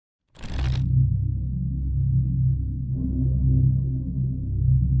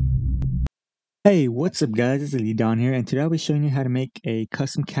Hey, what's up guys, it's Lee Don here, and today I'll be showing you how to make a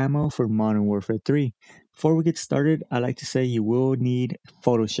custom camo for Modern Warfare 3. Before we get started, I like to say you will need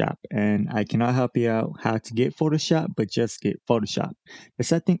Photoshop, and I cannot help you out how to get Photoshop, but just get Photoshop. The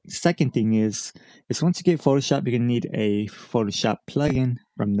second thing is once you get Photoshop, you're going to need a Photoshop plugin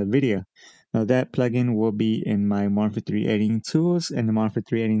from the video. Now that plugin will be in my Modern Warfare 3 editing tools, and the Modern Warfare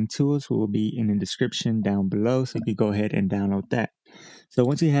 3 editing tools will be in the description down below, so you can go ahead and download that. So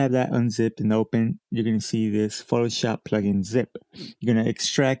once you have that unzipped and open, you're going to see this Photoshop plugin zip. You're going to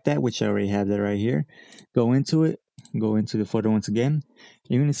extract that, which I already have that right here. Go into it, go into the folder once again.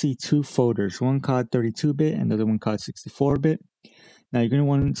 You're going to see two folders, one called 32-bit and the other one called 64-bit. Now you're going to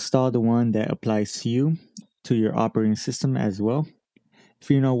want to install the one that applies to you, to your operating system as well. If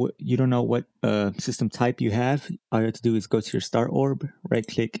you don't know what system type you have, all you have to do is go to your start orb, right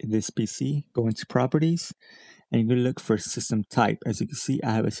click this PC, go into properties, and you're going to look for system type. As you can see,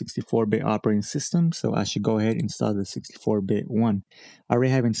 I have a 64-bit operating system, so I should go ahead and install the 64-bit one. I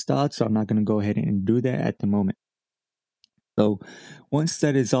already have installed, so I'm not going to go ahead and do that at the moment. So once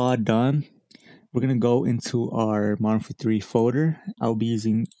that is all done, we're going to go into our Modern Warfare 3 folder. I'll be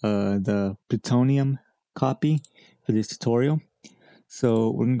using the plutonium copy for this tutorial.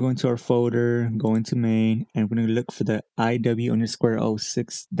 So we're going to go into our folder, go into main, and we're going to look for the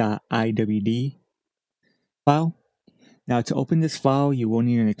IW_06.iwd file. Now to open this file, you will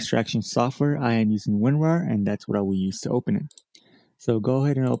need an extraction software. I am using WinRAR, and that's what I will use to open it. So go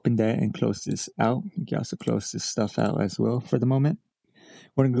ahead and open that and close this out. You can also close this stuff out as well for the moment.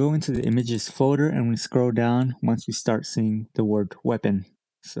 We're going to go into the images folder, and we scroll down once we start seeing the word weapon.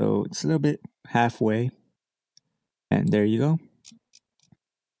 So it's a little bit halfway, and there you go.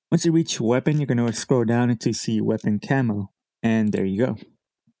 Once you reach weapon, you're going to scroll down until you see weapon camo, and there you go.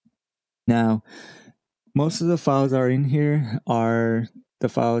 Now, most of the files are in here are the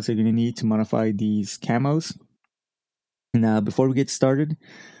files you're going to need to modify these camos. Now, before we get started,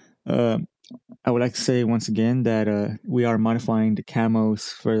 I would like to say once again that we are modifying the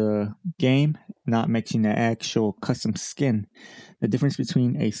camos for the game, not making the actual custom skin. The difference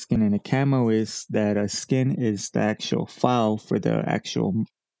between a skin and a camo is that a skin is the actual file for the actual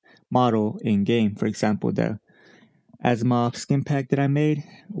model in game. For example, the Asimov skin pack that I made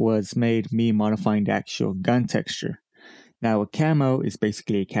was me modifying the actual gun texture. Now a camo is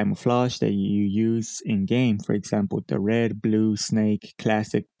basically a camouflage that you use in game. For example, the red, blue, snake,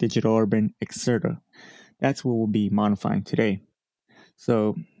 classic, digital urban, etc. That's what we'll be modifying today.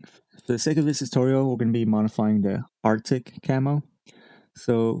 So for the sake of this tutorial, we're going to be modifying the Arctic camo.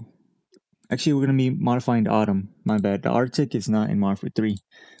 So actually we're going to be modifying the autumn. My bad. The Arctic is not in Modern Warfare 3.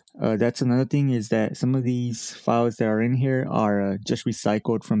 That's another thing, is that some of these files that are in here are just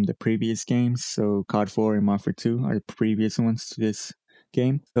recycled from the previous games. So COD 4 and Modern Warfare 2 are the previous ones to this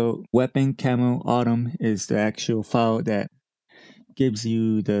game. So weapon camo autumn is the actual file that gives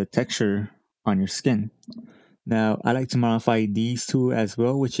you the texture on your skin. Now I like to modify these two as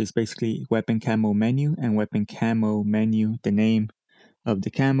well, which is basically weapon camo menu and weapon camo menu, the name of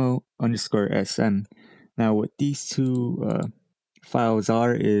the camo _SM. Now what these two files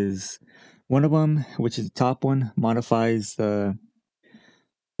are is one of them, which is the top one, modifies the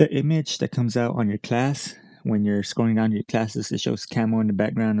image that comes out on your class. When you're scrolling down your classes, it shows camo in the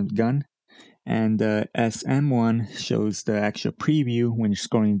background of the gun. And the SM1 shows the actual preview when you're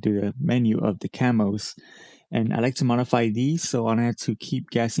scrolling through the menu of the camos. And I like to modify these so I don't have to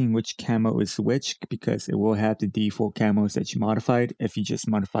keep guessing which camo is which, because it will have the default camos that you modified if you just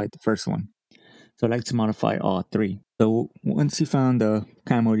modified the first one. So I like to modify all three. So once you found the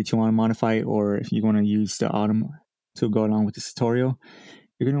camo that you want to modify, or if you want to use the autumn to go along with this tutorial,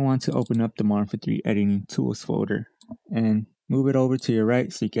 you're going to want to open up the Modern Warfare 3 editing tools folder and move it over to your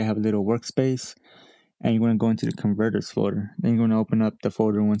right so you can have a little workspace. And you're going to go into the converters folder. Then you're going to open up the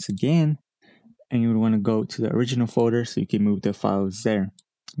folder once again, and you want to go to the original folder so you can move the files there.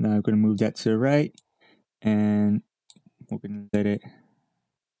 Now I'm going to move that to the right, and we're going to let it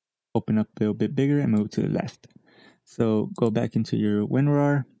open up a little bit bigger and move to the left. So go back into your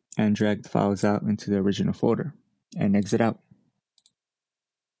WinRAR and drag the files out into the original folder and exit out.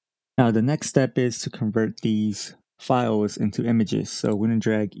 Now the next step is to convert these files into images. So we're going to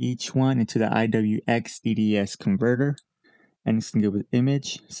drag each one into the IWIFix converter, and it's going to give it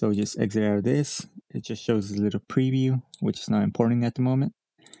image. So just exit out of this. It just shows a little preview, which is not important at the moment.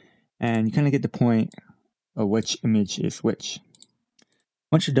 And you kind of get the point of which image is which.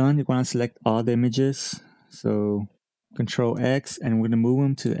 Once you're done, you're going to select all the images. So Control X, and we're going to move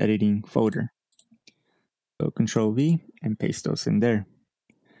them to the editing folder. So Control V and paste those in there.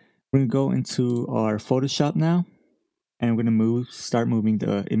 We're going to go into our Photoshop now, and we're going to start moving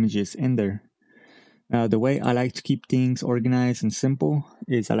the images in there. Now, the way I like to keep things organized and simple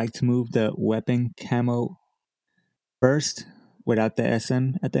is I like to move the weapon camo first without the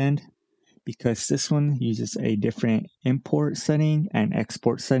SM at the end, because this one uses a different import setting and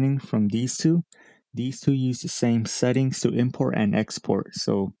export setting from these two. These two use the same settings to import and export.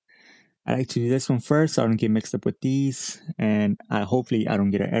 So I like to do this one first so I don't get mixed up with these, and hopefully I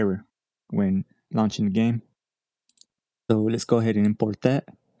don't get an error when launching the game. So let's go ahead and import that.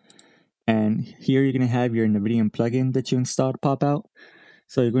 And here you're going to have your NVIDIA plugin that you installed pop out.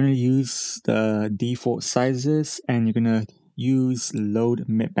 So you're going to use the default sizes, and you're going to use load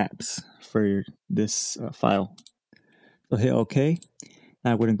bitmaps for this file. So hit OK.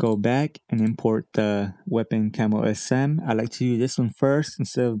 Now we're going to go back and import the weapon camo SM. I like to use this one first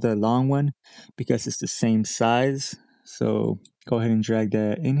instead of the long one because it's the same size. So go ahead and drag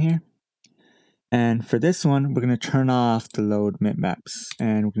that in here. And for this one, we're going to turn off the load bitmaps,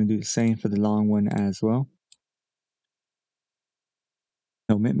 and we're going to do the same for the long one as well.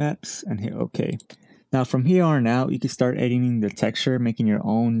 No bitmaps, and hit OK. Now from here on out, you can start editing the texture, making your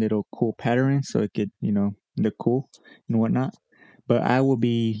own little cool pattern so it could, look cool and whatnot. But I will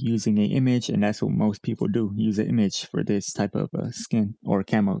be using an image, and that's what most people do, use an image for this type of skin or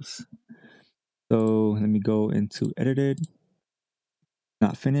camos. So let me go into edited,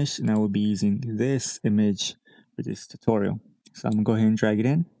 not finished, and I will be using this image for this tutorial. So I'm gonna go ahead and drag it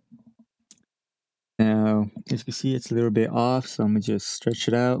in. Now, as you can see, it's a little bit off, so I'm gonna just stretch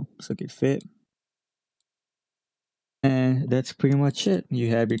it out so it can fit. And that's pretty much it. You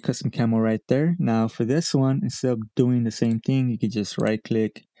have your custom camo right there. Now for this one, instead of doing the same thing, you could just right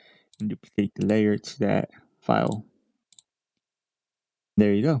click and duplicate the layer to that file.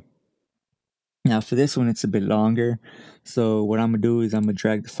 There you go. Now for this one, it's a bit longer. So what I'm gonna do is I'm gonna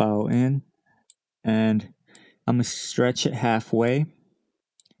drag the file in, and I'm gonna stretch it halfway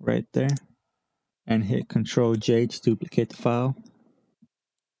right there and hit Control J to duplicate the file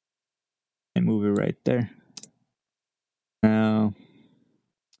and move it right there. Now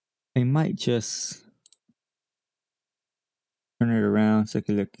I might just turn it around so it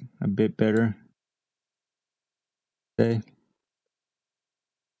can look a bit better. Okay.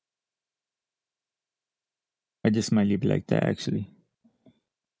 I just might leave it like that actually.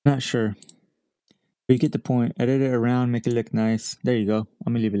 Not sure. But you get the point. Edit it around, make it look nice. There you go.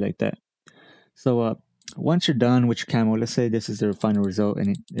 I'm gonna leave it like that. So once you're done with your camo, let's say this is the final result,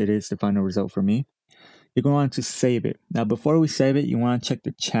 and it is the final result for me. You're going to want to save it. Now before we save it, you want to check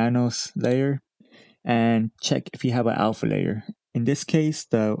the channels layer and check if you have an alpha layer. In this case,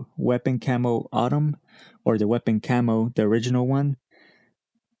 the weapon camo autumn, or the weapon camo, the original one,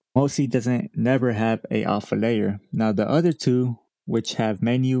 mostly doesn't never have a alpha layer. Now the other two, which have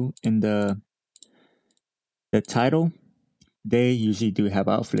menu in the title, they usually do have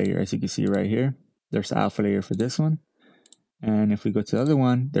alpha layer. As you can see right here, there's alpha layer for this one. And if we go to the other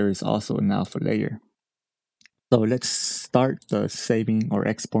one, there is also an alpha layer. So let's start the saving or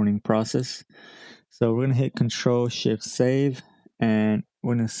exporting process. So we're going to hit Control Shift Save, and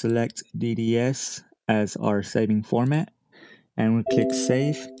we're going to select DDS as our saving format. And we'll click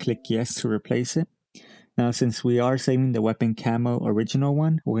Save, click Yes to replace it. Now, since we are saving the weapon camo original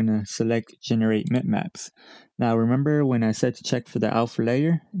one, we're going to select Generate Bitmaps. Now, remember when I said to check for the alpha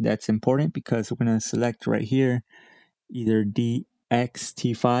layer? That's important because we're going to select right here either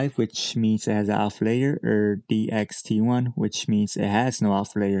DXT5, which means it has an alpha layer, or DXT1, which means it has no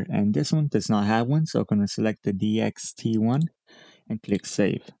alpha layer. And this one does not have one, so I'm going to select the DXT1 and click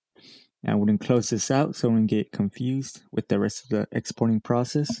Save. Now we're going to close this out so we don't get confused with the rest of the exporting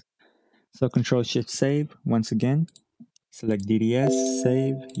process. So Control Shift Save once again. Select DDS,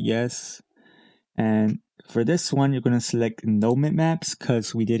 save, yes. And for this one, you're going to select no bitmaps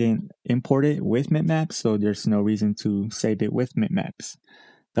because we didn't import it with bitmaps, so there's no reason to save it with bitmaps.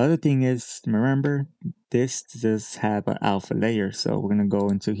 The other thing is, remember, this does have an alpha layer, so we're going to go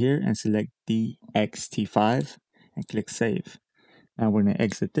into here and select DXT5 and click save. Now we're going to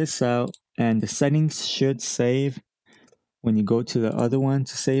exit this out, and the settings should save when you go to the other one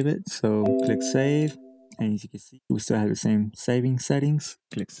to save it. So click save, and as you can see, we still have the same saving settings.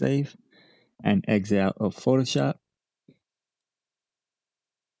 Click save and exit out of Photoshop.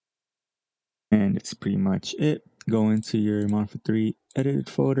 And it's pretty much it. Go into your MW3 edited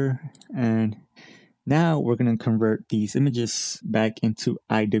folder, and now we're going to convert these images back into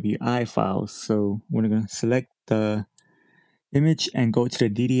IWI files. So we're going to select the image and go to the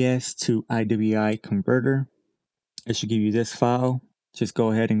DDS to IWI converter. It should give you this file. Just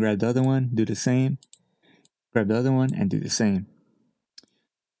go ahead and grab the other one, do the same. Grab the other one and do the same.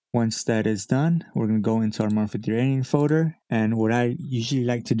 Once that is done, we're going to go into our Modern Warfare 3 editing folder. And what I usually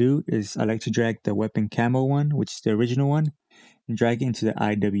like to do is I like to drag the weapon camo one, which is the original one, and drag it into the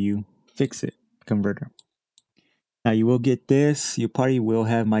IWIFix converter. Now you will get this. You probably will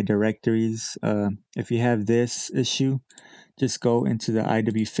have my directories. If you have this issue, just go into the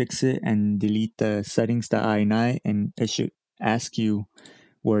IWIFix and delete the settings.ini, and it should ask you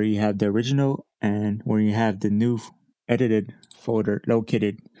where you have the original and where you have the new edited folder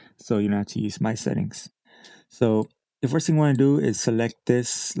located, so you don't have to use my settings. So the first thing you want to do is select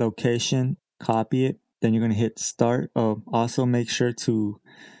this location, copy it, then you're going to hit start. Also make sure to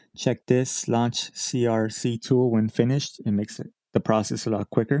check this launch CRC tool when finished. It makes the process a lot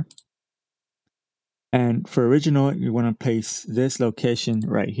quicker. And for original, you want to place this location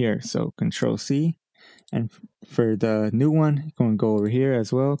right here. So Control C. And for the new one, you're going to go over here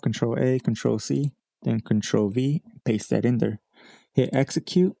as well. Control A, Control C, then Control V, paste that in there. Hit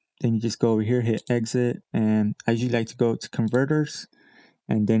execute. Then you just go over here, hit exit. And I usually like to go to converters.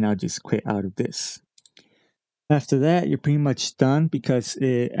 And then I'll just quit out of this. After that, you're pretty much done because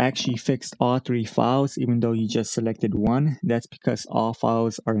it actually fixed all 3 files, even though you just selected one. That's because all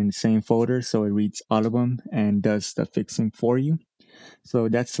files are in the same folder, so it reads all of them and does the fixing for you. So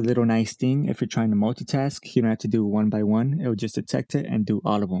that's a little nice thing. If you're trying to multitask, you don't have to do one by one. It will just detect it and do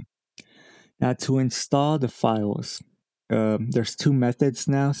all of them. Now to install the files, there's 2 methods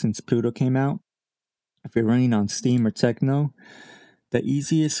now since Pluto came out. If you're running on Steam or Techno, the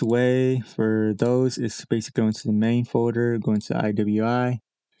easiest way for those is to basically go into the main folder, go into IWI,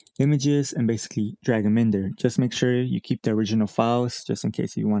 images, and basically drag them in there. Just make sure you keep the original files just in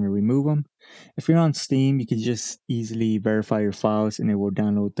case you want to remove them. If you're on Steam, you can just easily verify your files and it will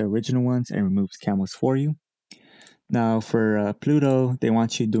download the original ones and removes camos for you. Now for Pluto, they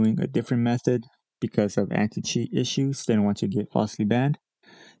want you doing a different method because of anti-cheat issues. They don't want you to get falsely banned.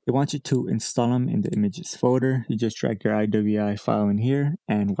 They want you to install them in the images folder. You just drag your IWI file in here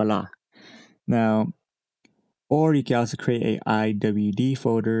and voila. Now, or you can also create a IWD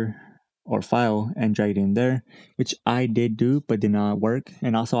folder or file and drag it in there, which I did do but did not work.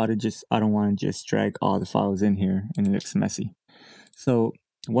 And also I don't want to just drag all the files in here and it looks messy. So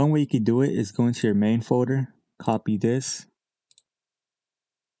one way you could do it is go into your main folder, copy this,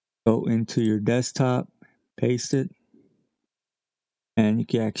 go into your desktop, paste it, and you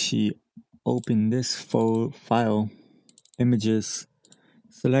can actually open this file, images,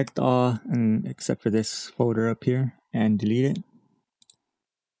 select all and except for this folder up here and delete it.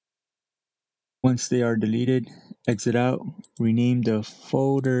 Once they are deleted, exit out, rename the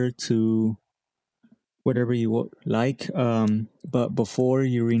folder to whatever you like, but before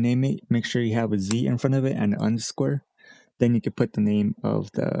you rename it, make sure you have a Z in front of it and an underscore. Then you can put the name of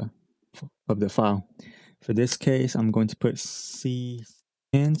the file. For this case, I'm going to put C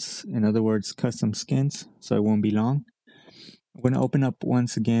skins, in other words, custom skins, so it won't be long. I'm going to open up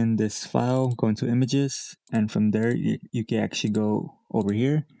once again this file, go into images, and from there you can actually go over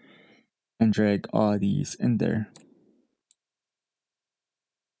here and drag all these in there.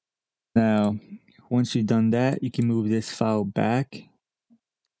 Now, once you've done that, you can move this file back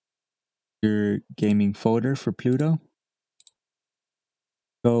to your gaming folder for Pluto.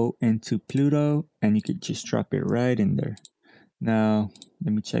 Go into Pluto and you could just drop it right in there. Now,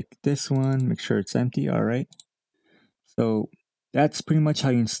 let me check this one, make sure it's empty. All right. So that's pretty much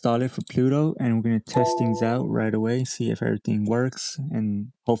how you install it for Pluto, and we're going to test things out right away, see if everything works, and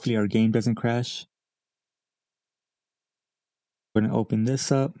hopefully our game doesn't crash. I'm going to open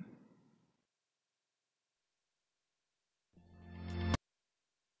this up.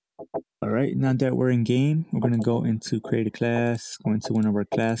 Alright, now that we're in game, we're going to go into create a class, go into one of our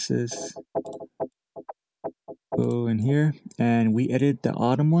classes, go in here, and we edit the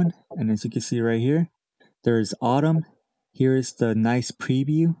autumn one, and as you can see right here, there's autumn. Here is the nice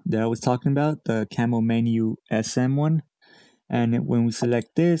preview that I was talking about, the Camo menu SM one. And when we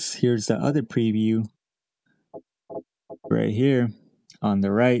select this, here's the other preview right here on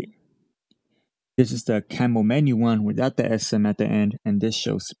the right. This is the Camo menu one without the SM at the end, and this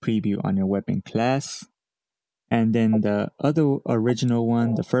shows the preview on your weapon class. And then the other original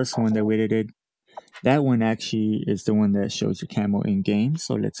one, the first one that we edited, that one actually is the one that shows your camo in game.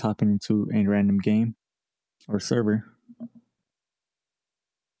 So let's hop into a random game or server.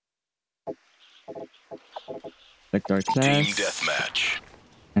 Select our class. Team deathmatch.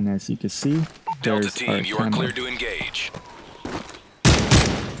 And as you can see, Delta there's team, our you are camo. clear to engage.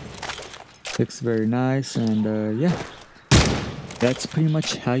 Looks very nice, and yeah, that's pretty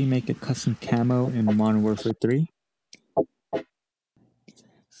much how you make a custom camo in Modern Warfare 3.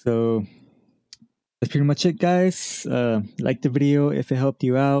 So pretty much it, guys. Like the video if it helped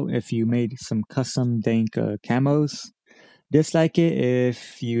you out, if you made some custom dank camos. Dislike it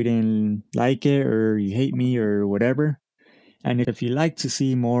if you didn't like it or you hate me or whatever. And if you'd like to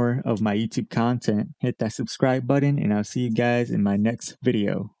see more of my YouTube content, hit that subscribe button and I'll see you guys in my next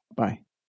video. Bye.